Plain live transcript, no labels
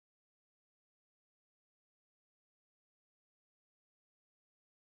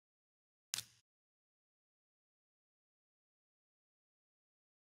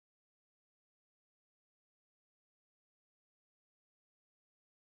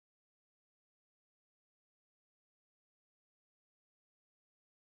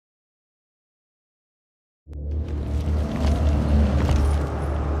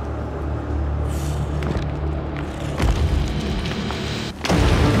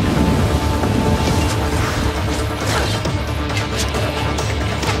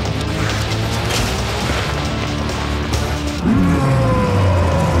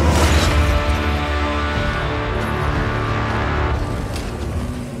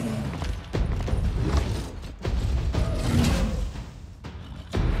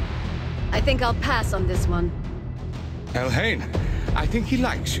think I'll pass on this one. Elhain, I think he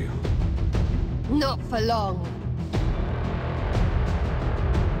likes you. Not for long.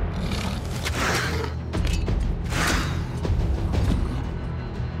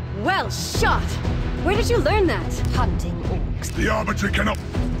 Well shot! Where did you learn that? Hunting orcs. The Arbiter cannot...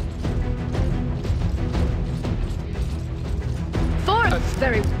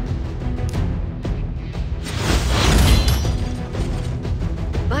 Very...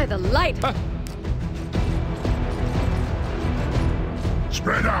 By the light!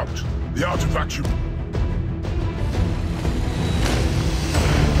 Spread out! The artifact should...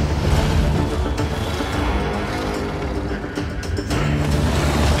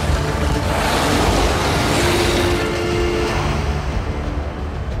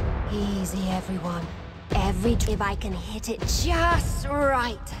 Easy, everyone. If I can hit it just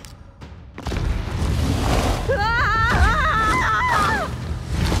right.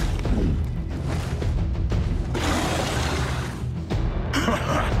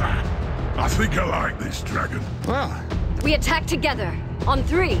 I think I like this dragon. Well... We attack together. On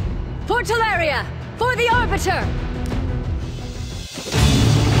 3. For Teleria! For the Arbiter!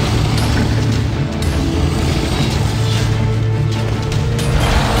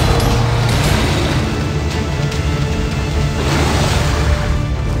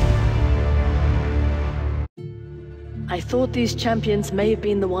 I thought these champions may have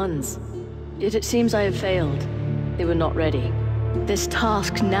been the ones. Yet it seems I have failed. They were not ready. This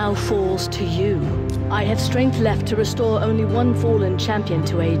task now falls to you. I have strength left to restore only one fallen champion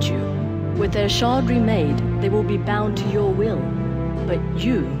to aid you. With their shard remade, they will be bound to your will. But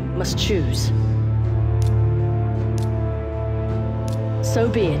you must choose. So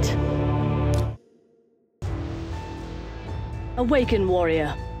be it. Awaken,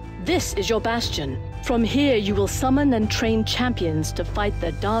 warrior. This is your bastion. From here you will summon and train champions to fight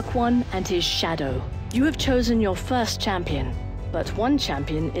the Dark One and his shadow. You have chosen your first champion, but one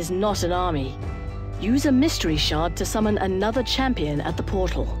champion is not an army. Use a mystery shard to summon another champion at the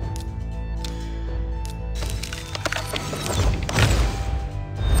portal.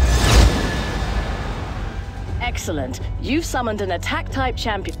 Excellent. You've summoned an attack-type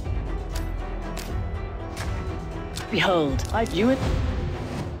champion. Behold, you...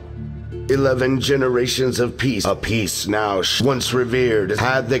 11 generations of peace. A peace now once revered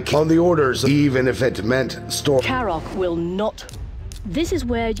had on the orders, even if it meant storm. Karok will not. This is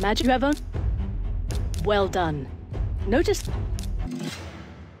where magic ever. Well done. Notice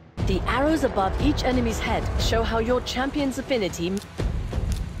the arrows above each enemy's head show how your champion's affinity.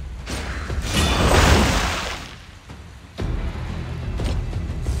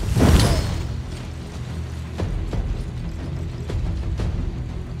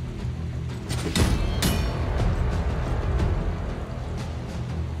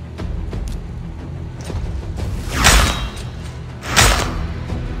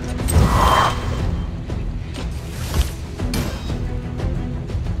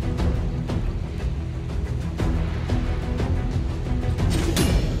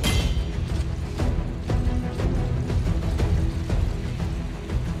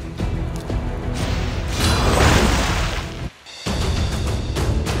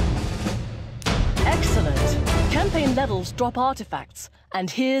 Levels drop artifacts, and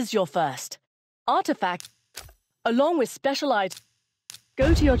here's your first. Artifact, along with specialized.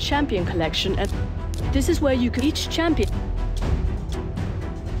 Go to your champion collection and this is where you can each champion.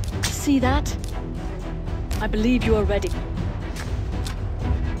 See that? I believe you are ready.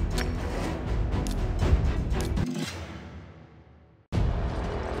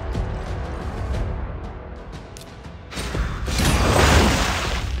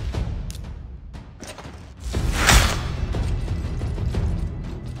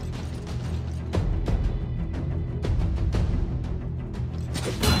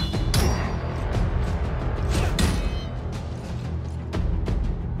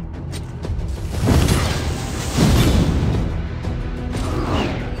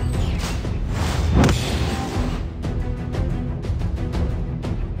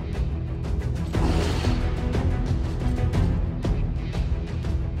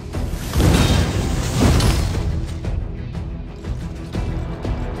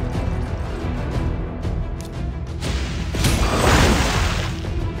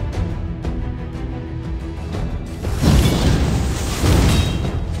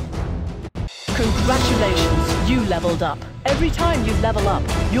 Congratulations, you leveled up. Every time you level up,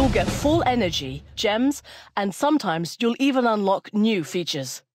 you'll get full energy, gems, and sometimes you'll even unlock new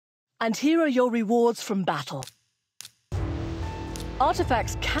features. And here are your rewards from battle.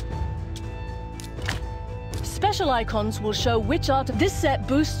 Artifacts can... Special icons will show which this set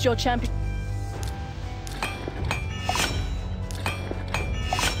boosts your champion...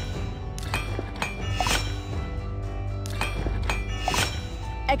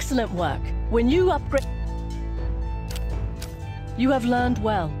 Excellent work. When you upgrade... You have learned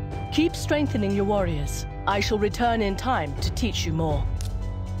well. Keep strengthening your warriors. I shall return in time to teach you more.